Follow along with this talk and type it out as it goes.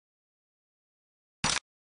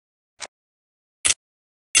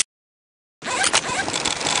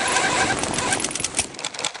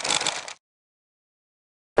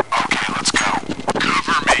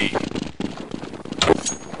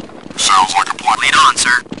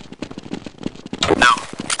sir? No.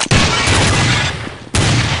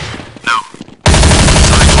 No.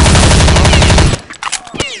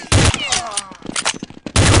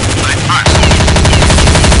 Nice punch.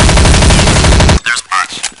 There's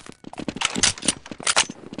punch.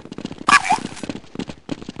 Good one.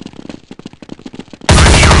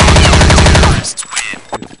 Terrorists win.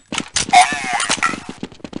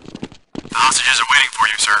 The hostages are waiting for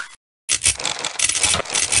you, sir.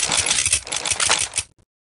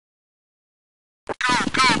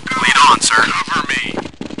 Lead on, sir. Cover me.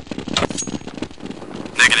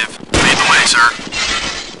 Negative. Lead the way, sir.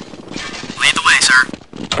 Lead the way, sir.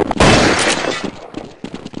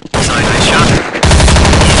 Side eye shot.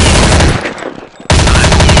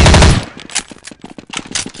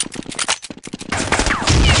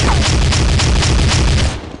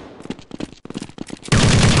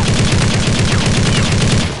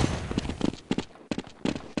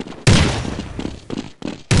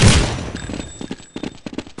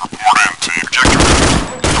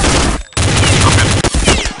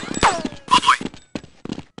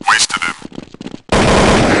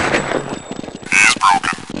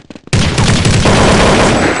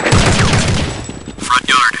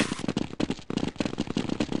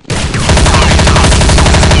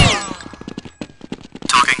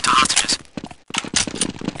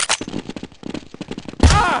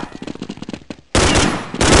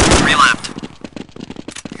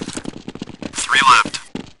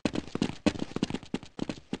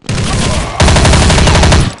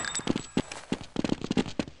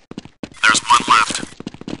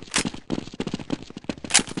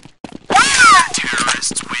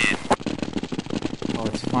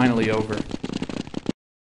 Finally over.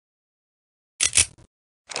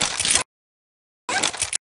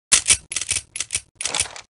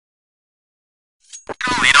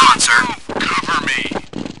 Lead on, sir. Cover me.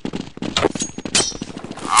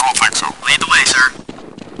 I don't think so. Lead the way, sir.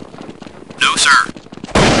 No, sir.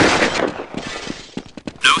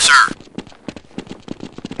 No, sir.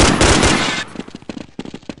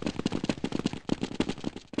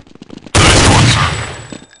 Nice one, sir.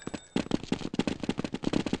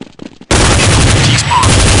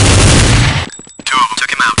 Two of them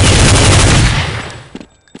took him out.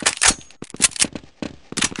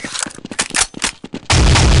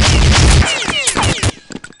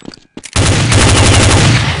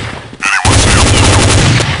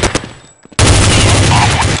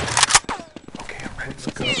 Okay, alright, let's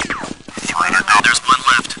go. Three to go. There's one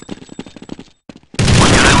left.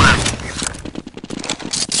 One guy left.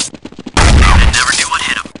 I never knew what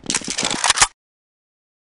hit him.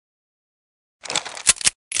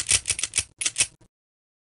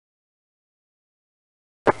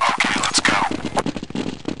 Okay, let's go.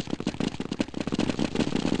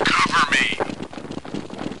 Cover me.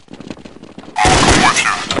 I'll go with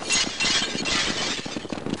you.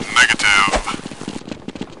 Negative.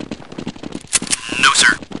 No,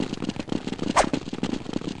 sir.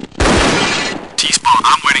 T-spawn,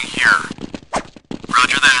 I'm waiting here.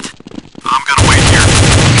 Roger that. I'm gonna wait here.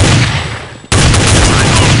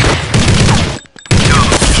 Go.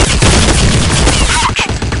 Ouch.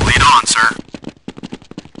 Lead on, sir.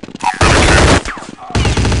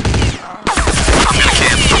 I'm gonna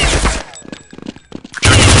camp.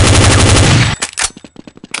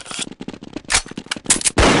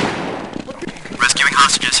 Rescuing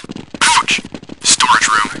hostages. Ouch! Storage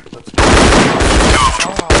room. Two of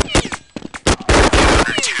them.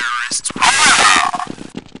 Terrorists. It's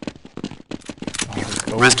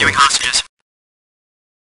over. Rescuing hostages.